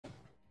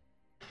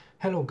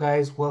Hello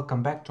guys,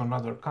 welcome back to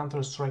another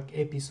Counter-Strike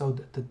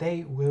episode.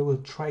 Today we will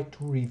try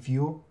to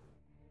review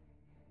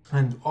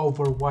an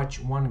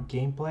Overwatch 1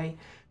 gameplay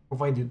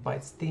provided by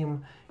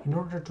Steam in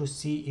order to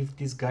see if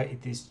this guy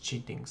is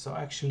cheating. So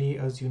actually,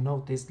 as you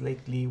noticed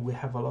lately, we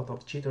have a lot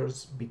of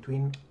cheaters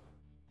between.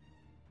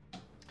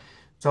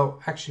 So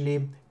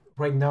actually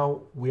right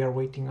now we are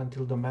waiting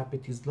until the map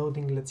is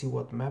loading. Let's see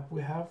what map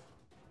we have.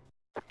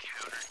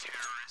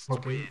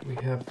 Okay, we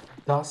have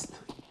Dust.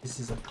 This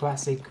is a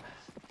classic.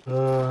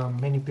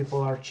 Many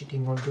people are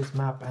cheating on this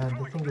map, and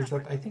the thing is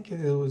that I think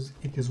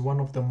it is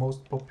one of the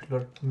most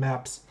popular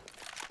maps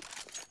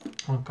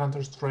on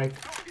Counter-Strike,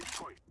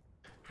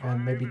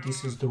 and maybe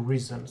this is the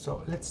reason.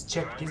 So let's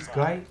check this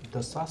guy,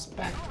 the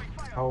suspect,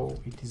 how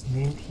it is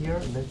named here.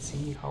 Let's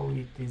see how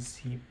he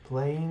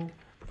playing.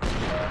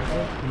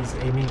 Okay, he's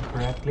aiming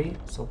correctly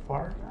so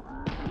far.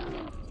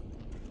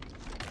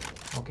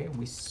 Okay,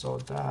 we saw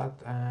that,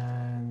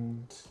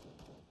 and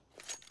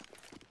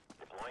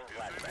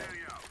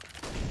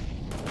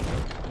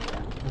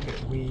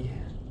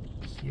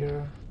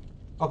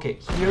okay,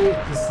 here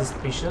it is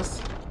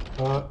suspicious.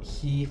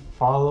 He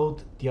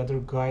followed the other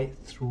guy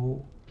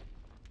through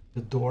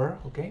the door.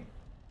 Okay,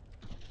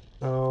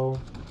 so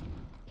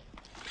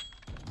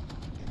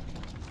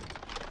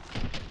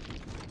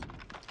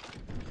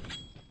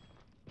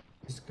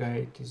this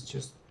guy is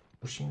just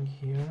pushing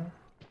here.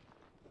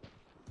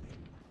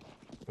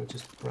 So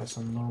just press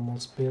on normal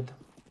speed.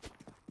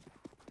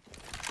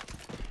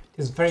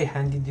 It's very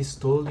handy, this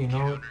tool, you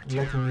know,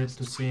 letting you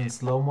to see in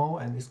slow-mo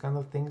and these kind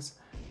of things.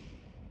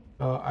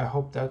 I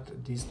hope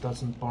that this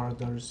doesn't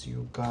bother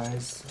you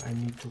guys. I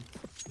need to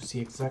see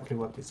exactly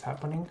what is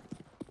happening.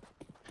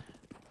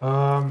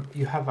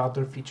 You have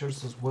other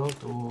features as well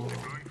to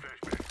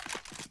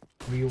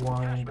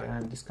rewind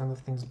and these kind of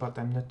things, but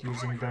I'm not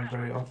using them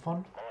very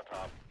often.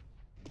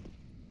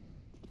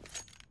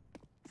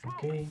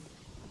 Okay,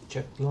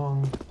 check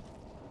long.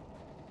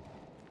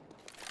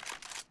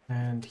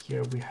 And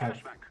here we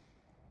have...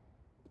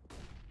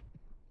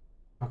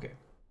 Okay.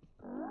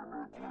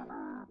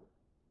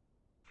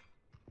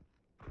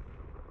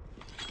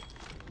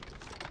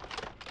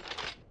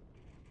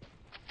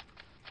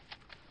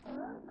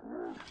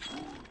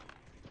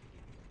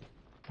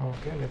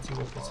 Okay, let's see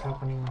what is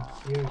happening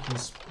here.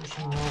 He's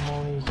pushing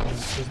normally.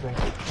 He's just like...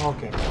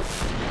 Okay.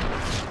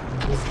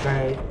 And this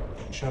guy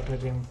shot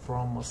at him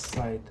from a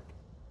side.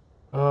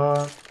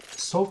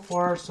 So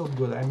far, so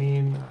good. I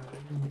mean...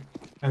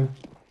 and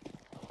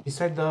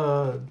beside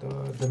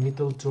the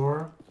middle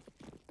door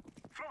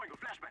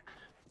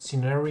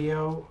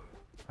scenario,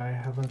 I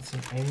haven't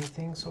seen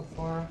anything so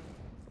far.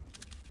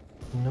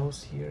 He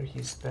knows here,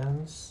 he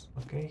stands.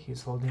 Okay,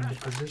 he's holding the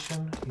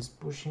position, he's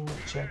pushing,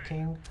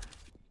 checking,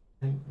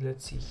 and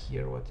let's see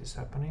here what is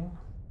happening.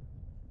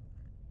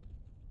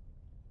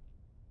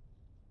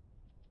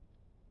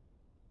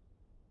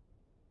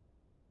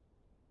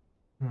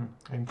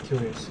 I'm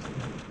curious.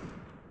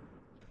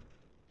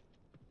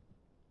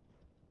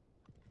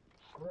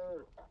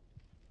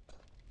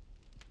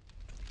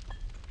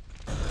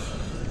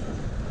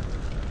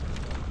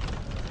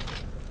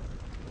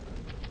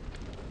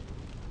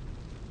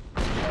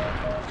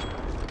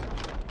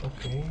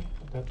 Okay,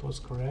 that was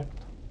correct.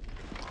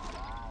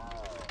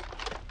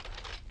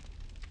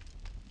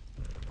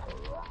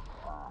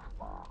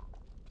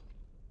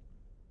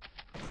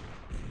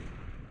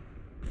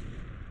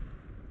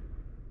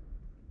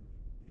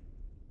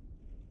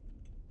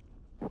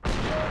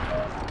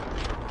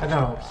 I don't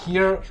know,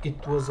 here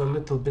it was a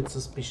little bit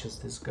suspicious,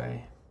 this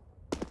guy.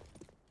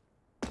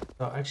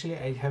 So actually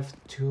I have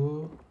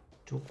two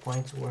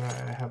points where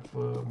I have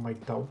my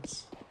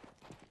doubts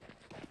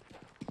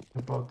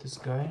about this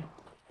guy.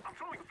 I'm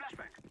throwing a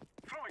flashback.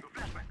 Throwing a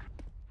flashback.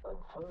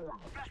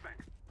 Flashback.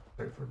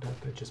 Sorry for that,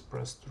 I just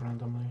pressed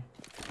randomly.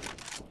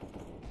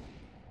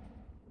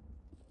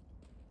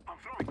 I'm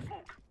throwing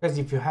smoke. Guys,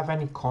 if you have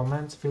any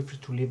comments, feel free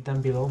to leave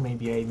them below.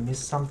 Maybe I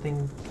missed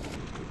something.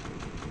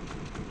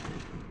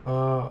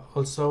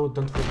 Also,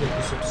 don't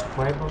forget to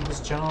subscribe on this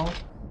channel.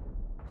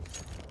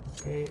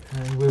 Okay,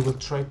 and we will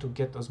try to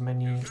get as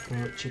many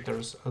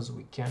cheaters as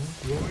we can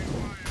here.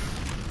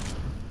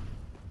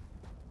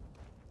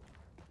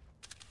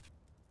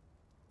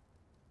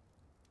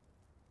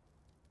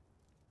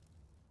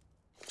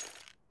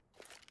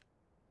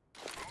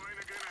 Throwing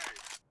a grenade.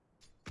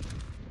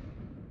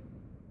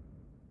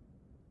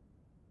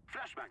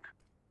 Flashback.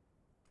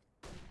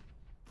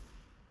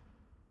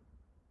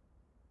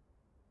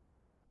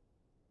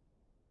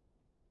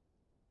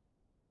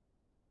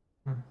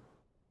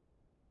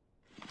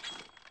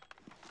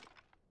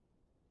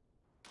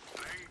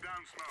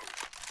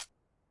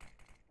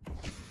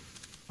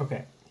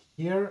 Okay,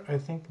 here I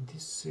think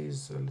this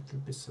is a little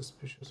bit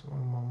suspicious.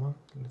 One moment,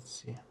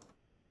 let's see.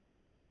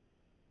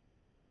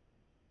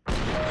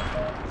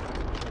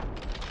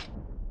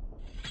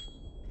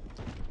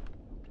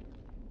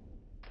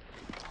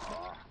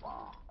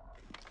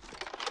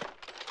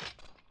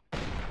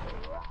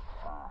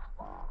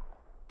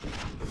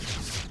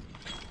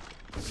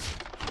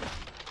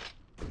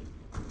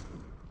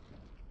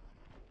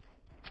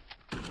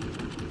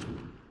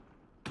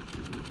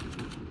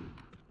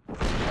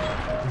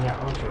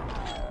 Okay.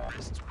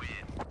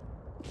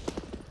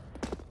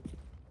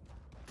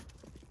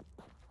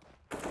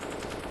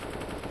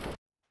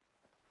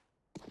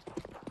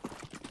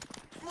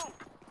 Smoke!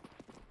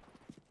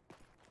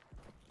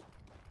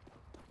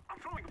 I'm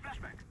throwing a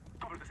flashbang.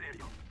 Cover this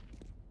area.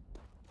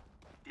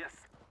 Yes.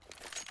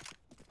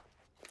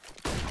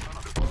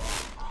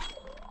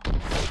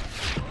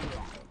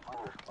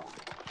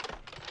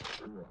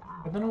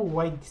 I don't know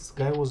why this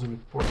guy was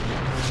reporting.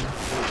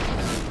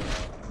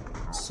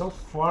 So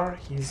far,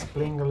 he's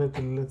playing a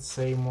little, let's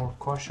say, more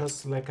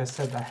cautious. Like I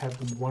said, I had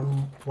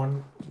one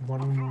moment,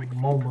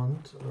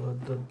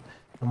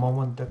 the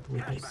moment that we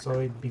had saw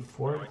it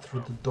before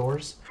through the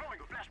doors,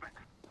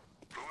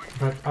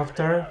 but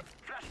after,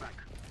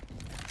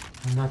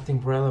 nothing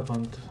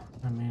relevant.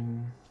 I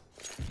mean,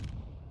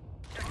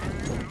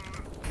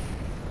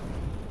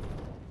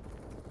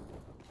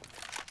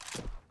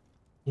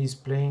 he's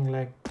playing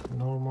like a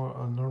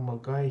normal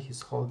guy.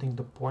 He's holding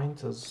the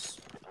point as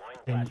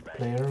any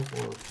player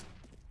would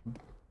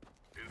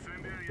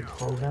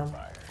hold them.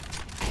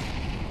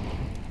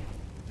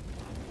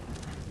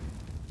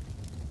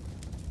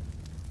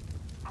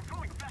 I'm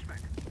throwing a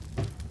flashbang.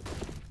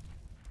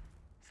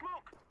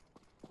 Smoke!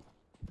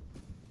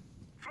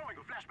 Throwing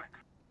a flashbang.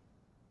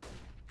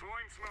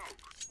 Throwing smoke.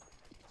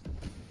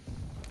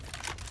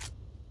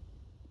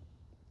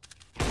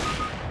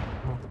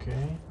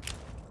 Okay.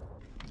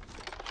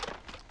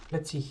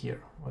 Let's see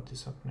here what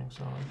is happening.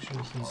 So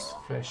actually he's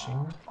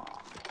flashing.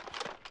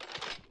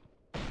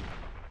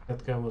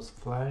 That guy was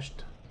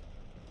flashed.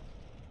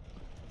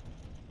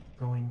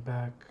 Going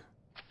back.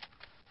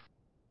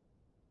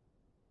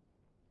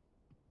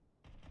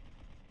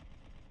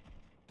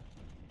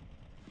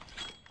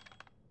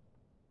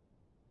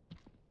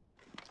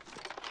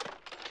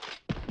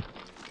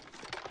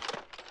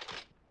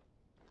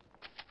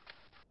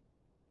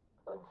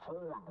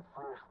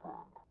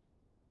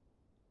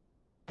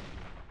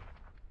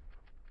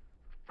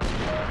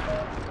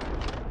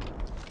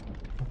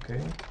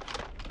 Okay.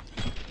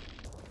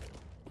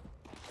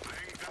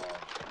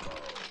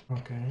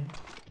 Okay.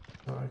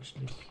 So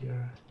actually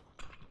here,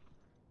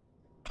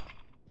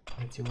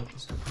 let's see what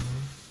is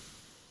happening.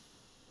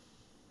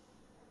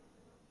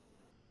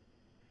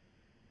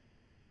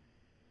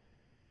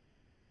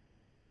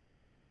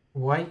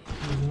 Why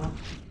is not?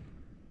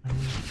 I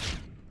mean,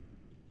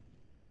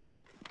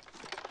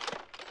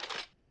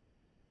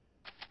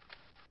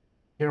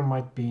 here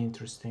might be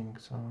interesting.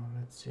 So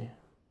let's see.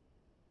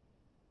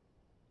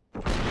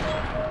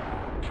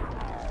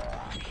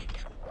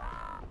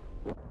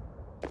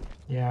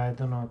 Yeah, I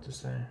don't know what to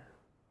say.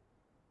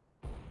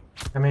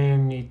 I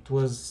mean, it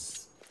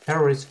was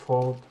terrorist's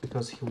fault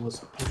because he was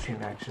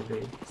pushing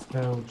actually. This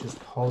guy will just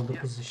hold the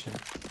position.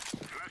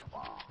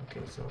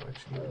 Okay, so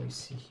actually we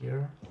see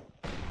here.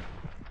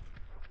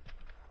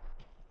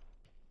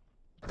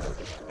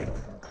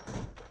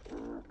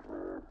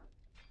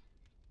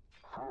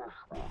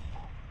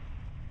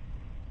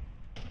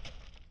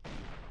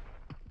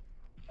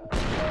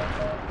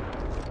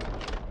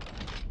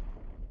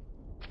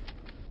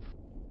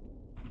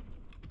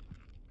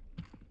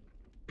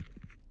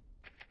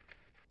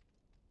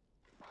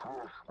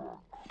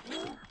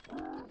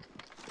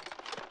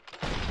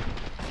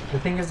 The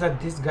thing is that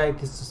this guy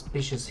is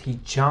suspicious. He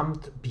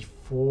jumped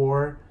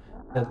before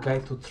that guy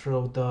to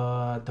throw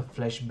the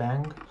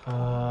flashbang.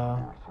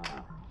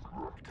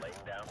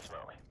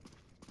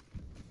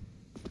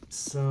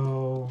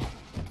 So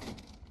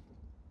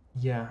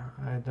yeah,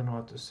 I don't know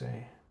what to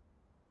say.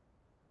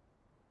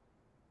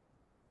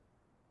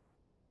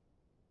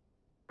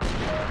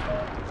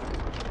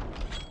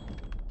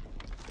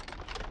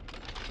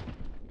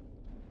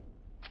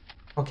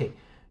 Okay,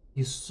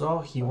 you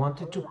saw he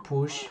wanted to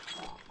push.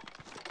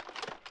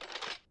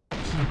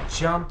 He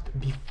jumped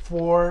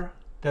before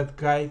that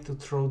guy to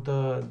throw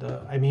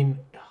the I mean,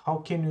 how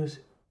can you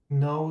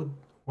know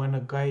when a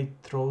guy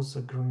throws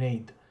a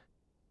grenade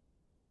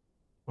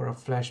or a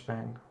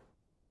flashbang?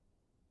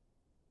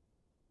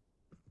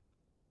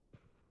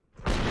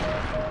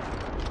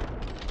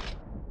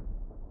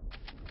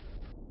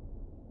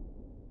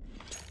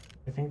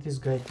 I think this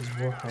guy is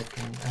wall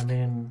hacking. I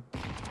mean,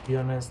 to be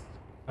honest,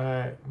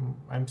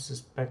 I'm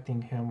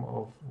suspecting him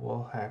of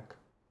wall hack.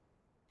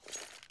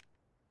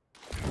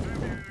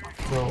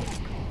 So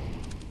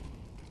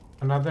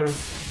another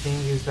thing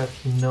is that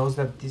he knows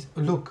that this.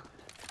 Look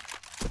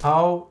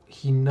how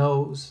he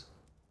knows.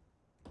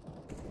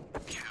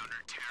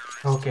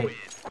 Okay,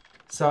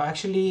 so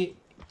actually,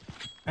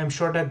 I'm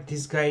sure that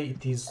this guy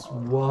it is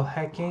wall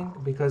hacking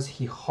because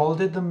he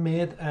holded the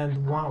mid,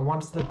 and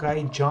once the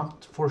guy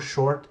jumped for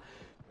short,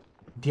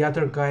 the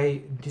other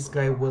guy, this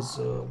guy was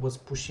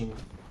pushing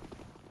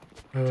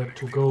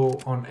to go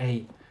on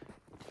A.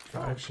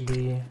 So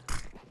actually,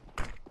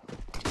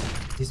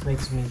 this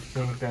makes me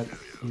think that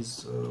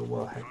he's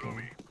wall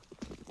hacking.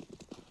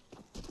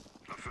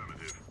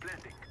 Affirmative.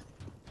 Blending.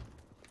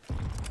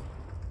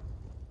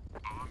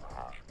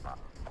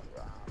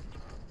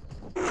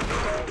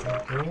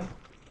 Okay.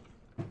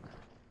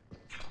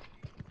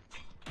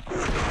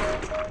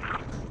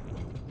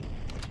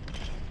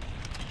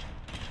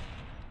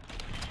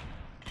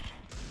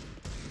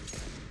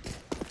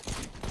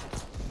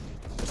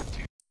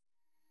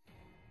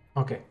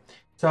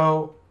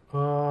 So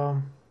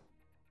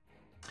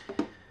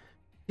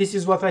this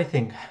is what I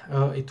think.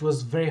 It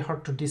was very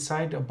hard to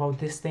decide about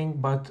this thing,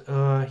 but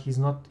he's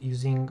not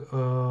using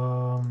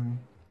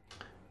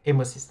aim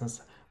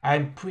assistance.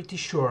 I'm pretty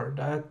sure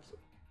that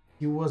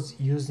he was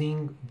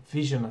using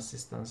vision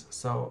assistance,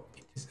 so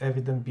it is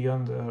evident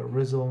beyond a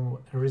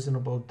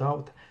reasonable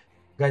doubt.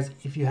 Guys,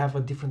 if you have a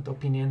different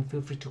opinion,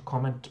 feel free to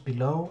comment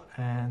below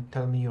and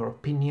tell me your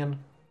opinion.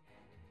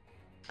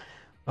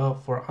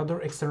 For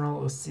other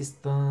external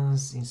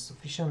assistance,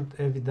 insufficient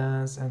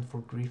evidence, and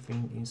for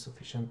griefing,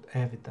 insufficient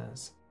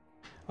evidence.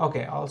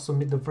 Okay, I'll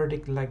submit the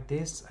verdict like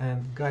this.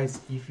 And guys,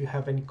 if you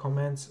have any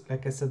comments,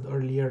 like I said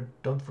earlier,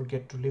 don't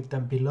forget to leave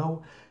them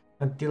below.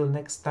 Until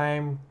next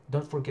time,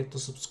 don't forget to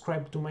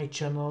subscribe to my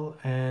channel,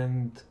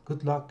 and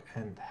good luck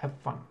and have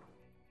fun.